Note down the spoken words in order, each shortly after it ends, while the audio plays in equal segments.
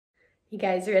You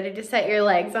guys ready to set your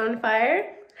legs on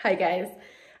fire? Hi guys.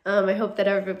 I hope that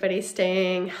everybody's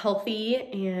staying healthy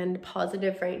and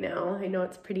positive right now. I know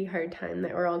it's a pretty hard time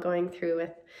that we're all going through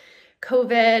with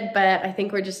COVID, but I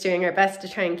think we're just doing our best to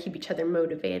try and keep each other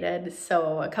motivated.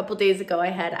 So a couple days ago, I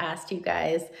had asked you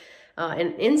guys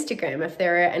on Instagram if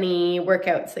there are any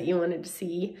workouts that you wanted to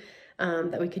see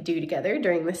that we could do together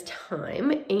during this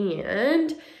time.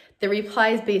 And the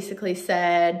replies basically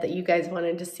said that you guys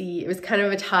wanted to see, it was kind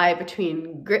of a tie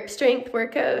between grip strength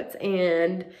workouts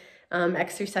and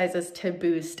exercises to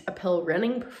boost uphill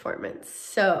running performance.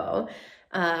 So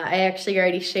I actually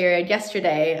already shared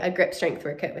yesterday a grip strength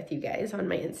workout with you guys on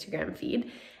my Instagram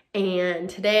feed. And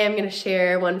today I'm going to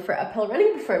share one for uphill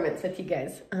running performance with you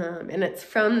guys. And it's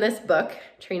from this book,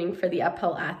 Training for the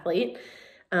Uphill Athlete,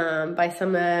 by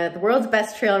some of the world's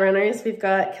best trail runners. We've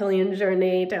got Kilian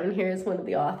Jornet down here as one of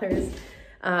the authors.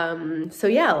 So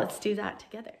yeah, let's do that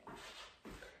together.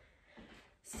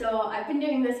 So I've been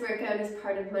doing this workout as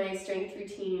part of my strength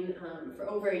routine for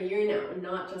over a year now,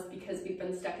 not just because we've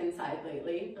been stuck inside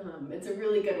lately. It's a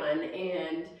really good one,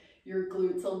 and your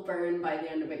glutes will burn by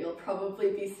the end of it. You'll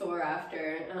probably be sore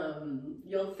after.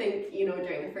 You'll think, you know,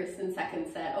 during the first and second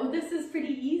set, oh, this is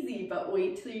pretty easy, but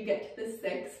wait till you get to the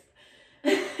sixth.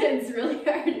 It's really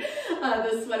hard.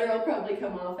 The sweater will probably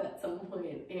come off at some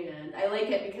point, and I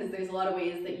like it because there's a lot of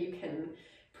ways that you can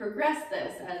progress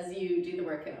this as you do the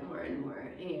workout more and more.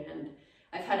 And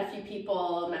I've had a few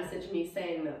people message me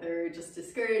saying that they're just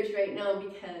discouraged right now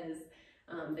because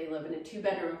they live in a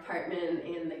 2-bedroom apartment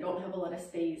and they don't have a lot of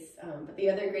space. But the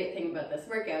other great thing about this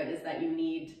workout is that you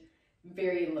need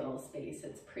very little space.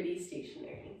 It's pretty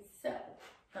stationary. So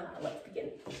let's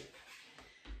begin.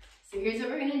 So here's what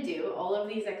we're going to do. All of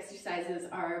these exercises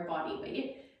are body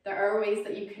weight. There are ways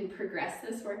that you can progress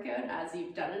this workout as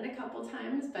you've done it a couple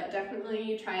times, but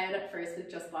definitely try out at first with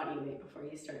just body weight before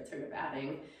you start sort of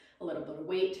adding a little bit of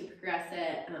weight to progress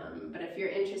it. But if you're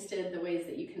interested, the ways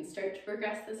that you can start to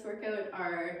progress this workout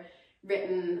are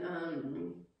written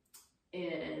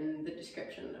in the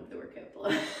description of the workout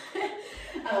below.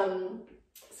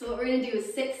 So what we're going to do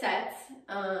is 6 sets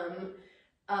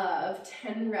of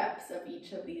 10 reps of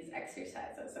each of these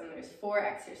exercises, and there's 4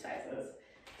 exercises.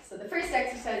 So the first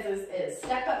exercise is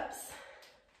step ups.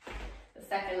 The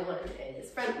second one is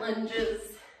front lunges.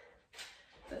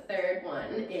 The third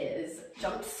one is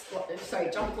jump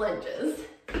lunges.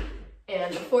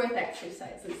 And the fourth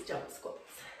exercise is jump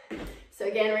squats. So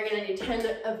again, we're going to do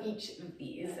 10 of each of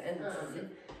these. And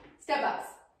step ups,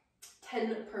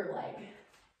 10 per leg.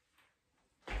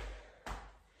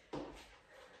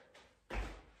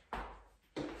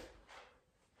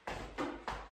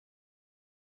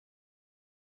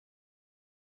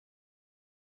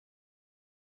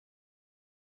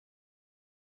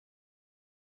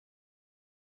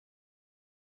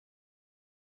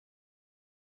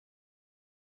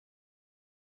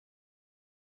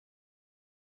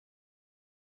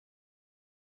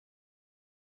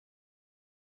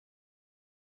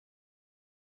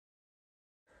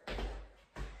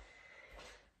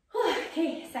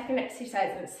 Okay, second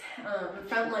exercise is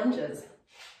front lunges.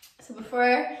 So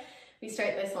before we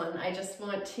start this one, I just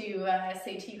want to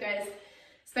say to you guys,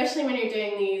 especially when you're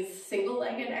doing these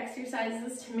single-legged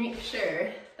exercises, to make sure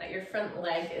that your front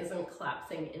leg isn't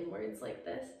collapsing inwards like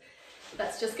this.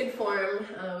 That's just good form.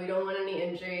 We don't want any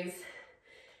injuries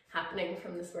happening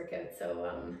from this workout.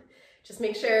 So just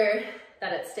make sure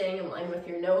that it's staying in line with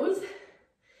your nose.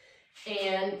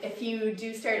 And if you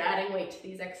do start adding weight to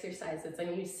these exercises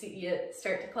and you see it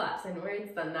start to collapse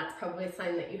inwards, then that's probably a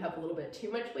sign that you have a little bit too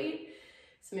much weight.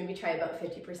 So maybe try about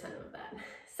 50% of that.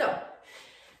 So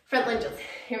front lunges,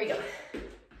 here we go.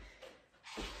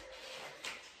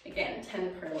 Again,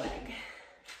 10 per leg.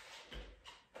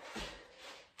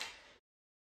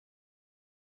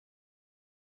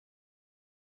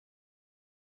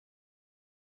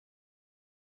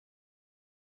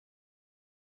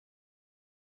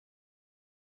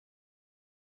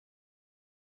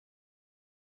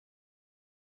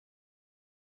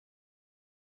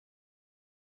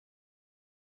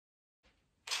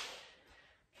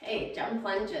 Okay, jump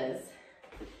lunges.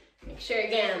 Make sure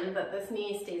again that this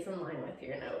knee stays in line with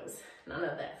your nose. None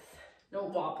of this. No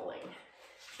wobbling.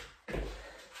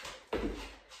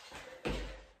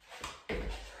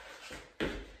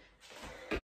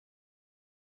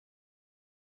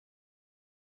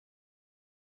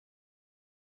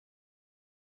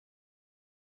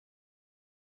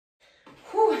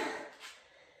 Whew.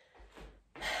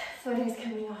 Sweater's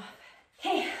coming off.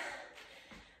 Okay.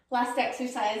 Last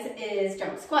exercise is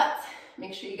jump squats.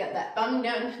 Make sure you get that bum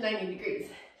down to 90 degrees.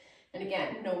 And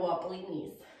again, no wobbly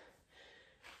knees.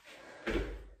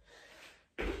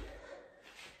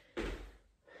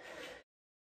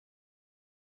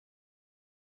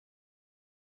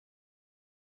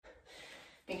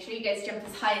 Make sure you guys jump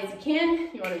as high as you can.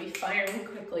 You want to be firing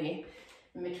quickly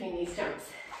in between these jumps.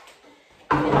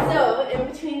 And so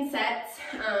in between sets,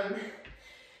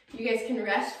 you guys can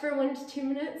rest for 1 to 2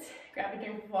 minutes, grab a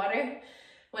drink of water.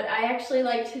 What I actually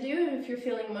like to do, if you're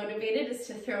feeling motivated, is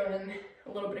to throw in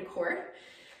a little bit of core.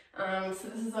 So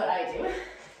this is what I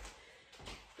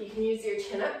do. You can use your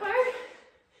chin up bar,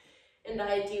 and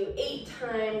I do 8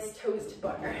 times toes to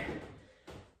bar.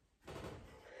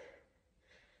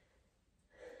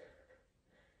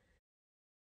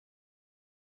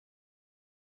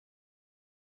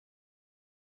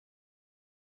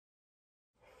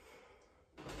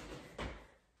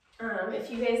 If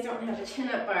you guys don't have a chin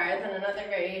up bar, then another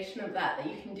variation of that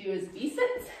you can do is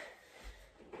V-sits.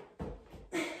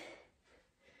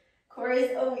 Core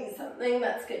is always something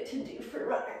that's good to do for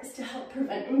runners to help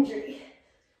prevent injury.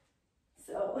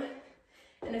 So,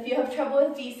 and if you have trouble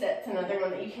with V-sits, another one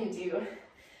that you can do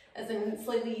as a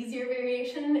slightly easier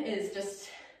variation is just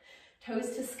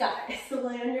toes to sky. So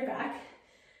lay on your back,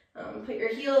 put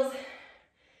your heels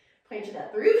pointed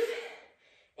at the roof,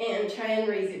 and try and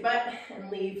raise your butt and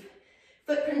leave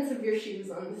footprints of your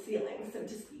shoes on the ceiling, so to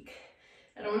speak.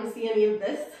 I don't want to see any of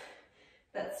this.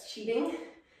 That's cheating.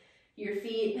 Your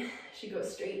feet should go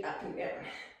straight up and down.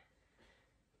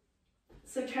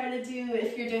 So try to do,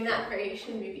 if you're doing that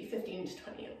variation, maybe 15 to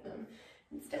 20 of them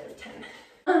instead of 10.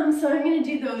 So I'm going to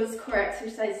do those core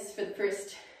exercises for the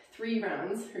first 3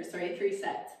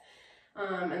 sets.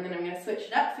 And then I'm going to switch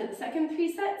it up for the second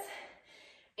 3 sets.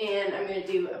 And I'm going to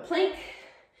do a plank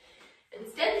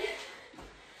instead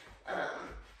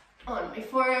on my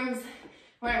forearms,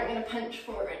 where I'm going to punch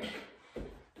forward.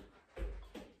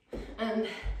 And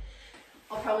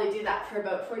I'll probably do that for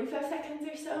about 45 seconds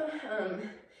or so.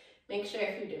 Make sure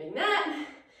if you're doing that,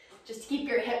 just keep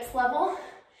your hips level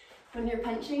when you're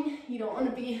punching. You don't want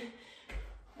to be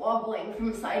wobbling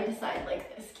from side to side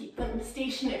like this. Keep them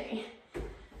stationary.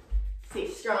 Stay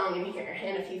strong in here.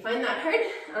 And if you find that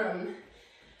hard,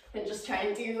 then just try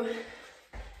and do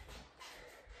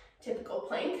typical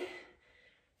plank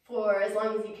for as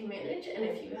long as you can manage. And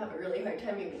if you have a really hard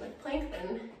time even with plank,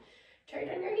 then try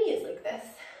it on your knees like this.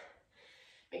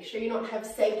 Make sure you don't have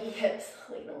saggy hips.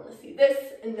 Like, you don't want to see this,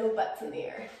 and no butts in the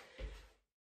air.